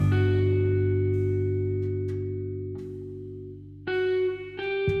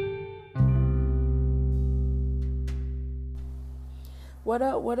What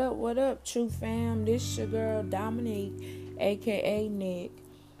up, True Fam? This your girl Dominique, aka Nick.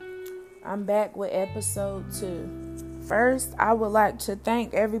 I'm back with episode 2. First, I would like to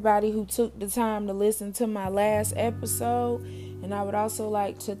thank everybody who took the time to listen to my last episode, and I would also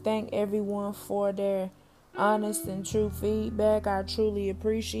like to thank everyone for their honest and true feedback. I truly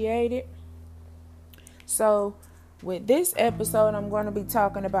appreciate it. So, with this episode, I'm going to be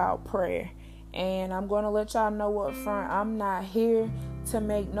talking about prayer. And I'm going to let y'all know up front, I'm not here to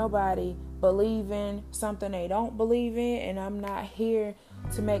make nobody believe in something they don't believe in. And I'm not here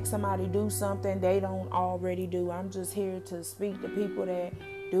to make somebody do something they don't already do. I'm just here to speak to people that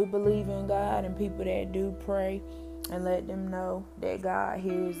do believe in God and people that do pray and let them know that God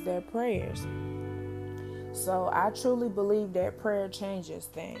hears their prayers. So I truly believe that prayer changes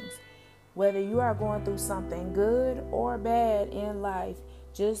things. Whether you are going through something good or bad in life,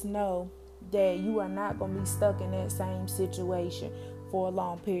 just know that you are not going to be stuck in that same situation for a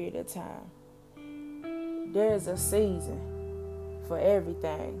long period of time. There's a season for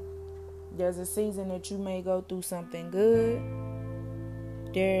everything. There's a season that you may go through something good.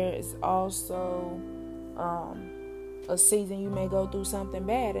 There's also a season you may go through something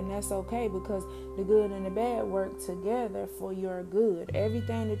bad, and that's okay because the good and the bad work together for your good.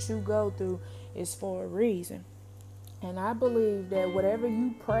 Everything that you go through is for a reason. And I believe that whatever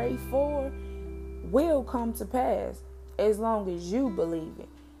you pray for will come to pass as long as you believe it.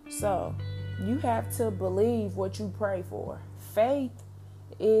 So you have to believe what you pray for. Faith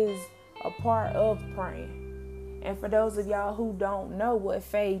is a part of praying. And for those of y'all who don't know what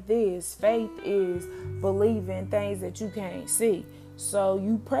faith is believing things that you can't see. So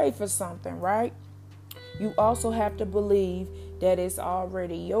you pray for something, right? You also have to believe that it's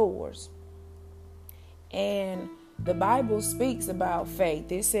already yours. And the Bible speaks about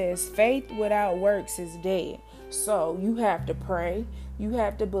faith. It says faith without works is dead. So you have to pray. You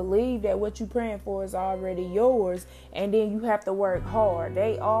have to believe that what you're praying for is already yours. And then you have to work hard.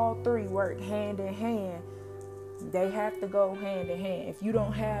 They all three work hand in hand. They have to go hand in hand. If you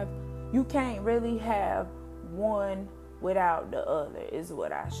don't have, you can't really have one without the other, is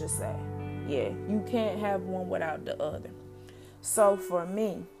what I should say. Yeah, you can't have one without the other. So for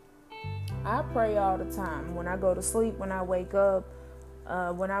me, I pray all the time. When I go to sleep, when I wake up,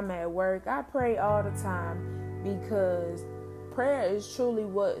 when I'm at work, I pray all the time because prayer is truly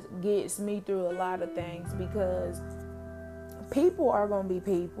what gets me through a lot of things, because people are going to be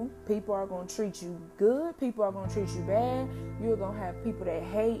people. People are going to treat you good. People are going to treat you bad. You're going to have people that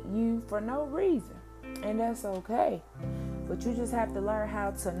hate you for no reason. And that's okay. But you just have to learn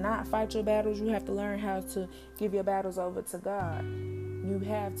how to not fight your battles. You have to learn how to give your battles over to God. You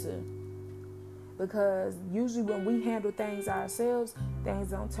have to. Because usually when we handle things ourselves, things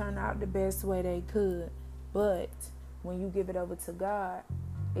don't turn out the best way they could. But when you give it over to God,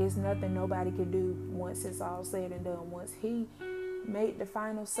 it's nothing nobody can do once it's all said and done. Once He made the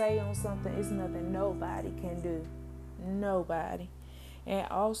final say on something, it's nothing nobody can do. Nobody. And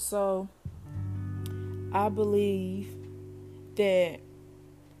also, I believe that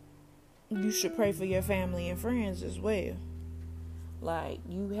you should pray for your family and friends as well. Like,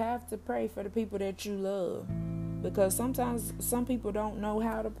 you have to pray for the people that you love. Because sometimes some people don't know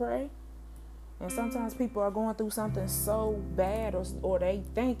how to pray. And sometimes people are going through something so bad or they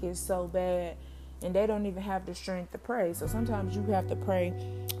think it's so bad and they don't even have the strength to pray. So sometimes you have to pray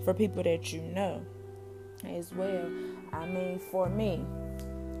for people that you know as well. I mean, for me,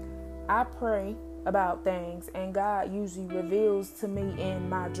 I pray about things and God usually reveals to me in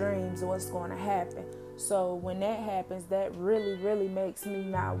my dreams what's going to happen. So when that happens, that really, really makes me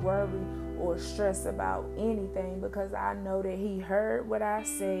not worry or stress about anything, because I know that He heard what I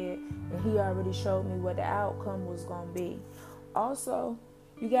said and He already showed me what the outcome was going to be. Also,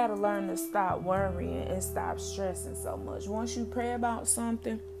 you got to learn to stop worrying and stop stressing so much. Once you pray about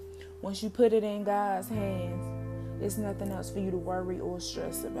something, once you put it in God's hands, it's nothing else for you to worry or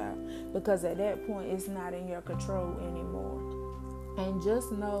stress about, because at that point, it's not in your control anymore. And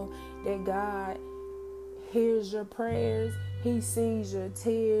just know that God hears your prayers. He sees your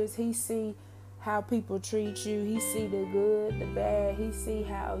tears. He sees how people treat you. He sees the good, the bad. He sees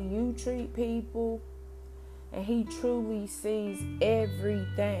how you treat people. And He truly sees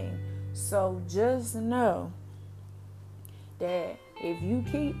everything. So just know that if you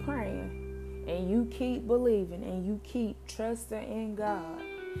keep praying and you keep believing and you keep trusting in God,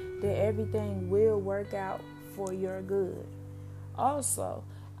 that everything will work out for your good. Also,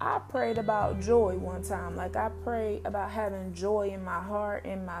 I prayed about joy one time. Like, I prayed about having joy in my heart,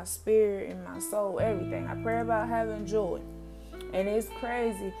 in my spirit, in my soul, everything. I pray about having joy. And it's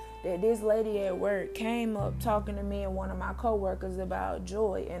crazy that this lady at work came up talking to me and one of my coworkers about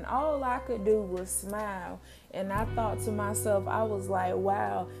joy, and all I could do was smile. And I thought to myself, I was like,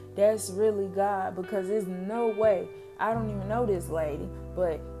 wow, that's really God, because there's no way, I don't even know this lady,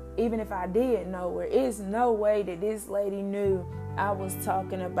 but even if I did know her, it's no way that this lady knew I was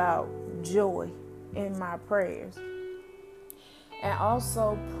talking about joy in my prayers. And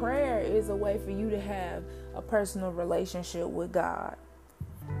also, prayer is a way for you to have a personal relationship with God.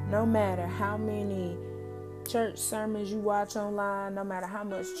 No matter how many church sermons you watch online, no matter how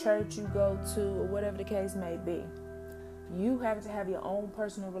much church you go to, or whatever the case may be, you have to have your own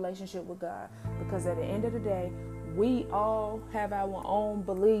personal relationship with God. Because at the end of the day, we all have our own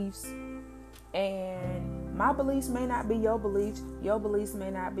beliefs, and my beliefs may not be your beliefs may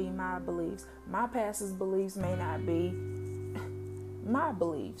not be my beliefs, my pastor's beliefs may not be my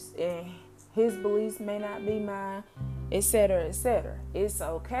beliefs, and his beliefs may not be mine, etc., etc. It's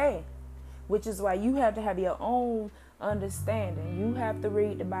okay, which is why you have to have your own understanding. You have to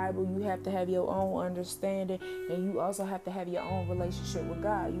read the Bible, you have to have your own understanding, and you also have to have your own relationship with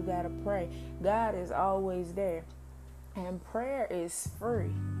God. You got to pray. God is always there, and prayer is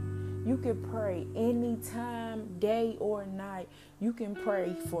free. You can pray anytime, day or night. You can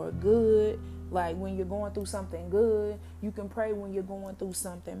pray for good, like when you're going through something good. You can pray when you're going through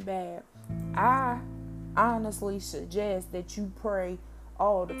something bad. I honestly suggest that you pray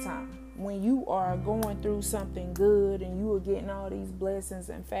all the time. When you are going through something good and you are getting all these blessings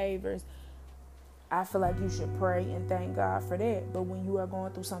and favors, I feel like you should pray and thank God for that. But when you are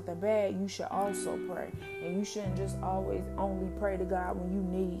going through something bad, you should also pray. And you shouldn't just always only pray to God when you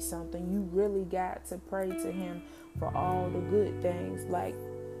need something. You really got to pray to Him for all the good things.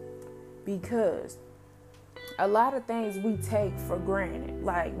 Because a lot of things we take for granted,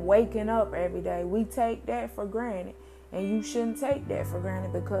 like waking up every day, we take that for granted. And you shouldn't take that for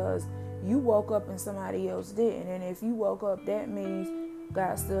granted, because you woke up and somebody else didn't. And if you woke up, that means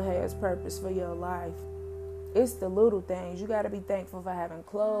God still has purpose for your life. It's the little things. You got to be thankful for having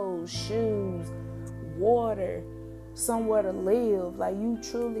clothes, shoes, water, somewhere to live. Like, you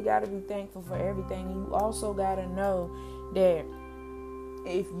truly got to be thankful for everything. And you also got to know that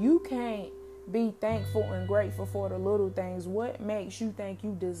if you can't be thankful and grateful for the little things, what makes you think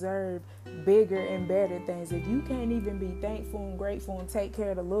you deserve bigger and better things? If you can't even be thankful and grateful and take care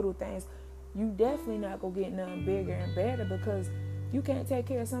of the little things, you definitely not going to get nothing bigger and better, because you can't take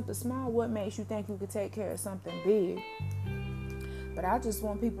care of something small. What makes you think you could take care of something big? But I just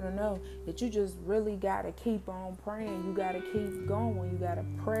want people to know that you just really got to keep on praying. You got to keep going. You got to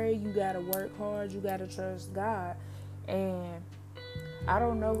pray. You got to work hard. You got to trust God. And I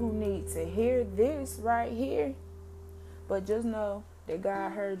don't know who needs to hear this right here, but just know that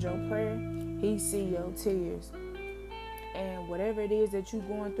God heard your prayer. He see your tears. And whatever it is that you're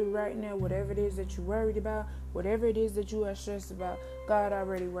going through right now, whatever it is that you're worried about, whatever it is that you are stressed about, God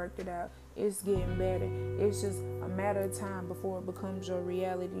already worked it out. It's getting better. It's just a matter of time before it becomes your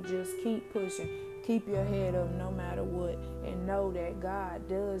reality. Just keep pushing. Keep your head up no matter what. And know that God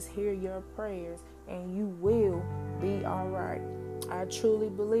does hear your prayers, and you will be all right. I truly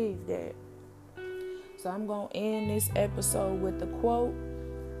believe that. So I'm going to end this episode with a quote.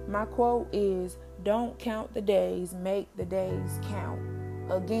 My quote is, don't count the days, make the days count.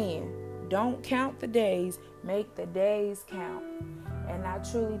 Again, don't count the days, make the days count. And I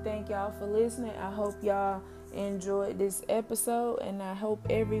truly thank y'all for listening. I hope y'all enjoyed this episode, and I hope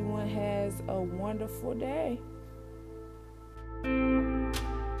everyone has a wonderful day.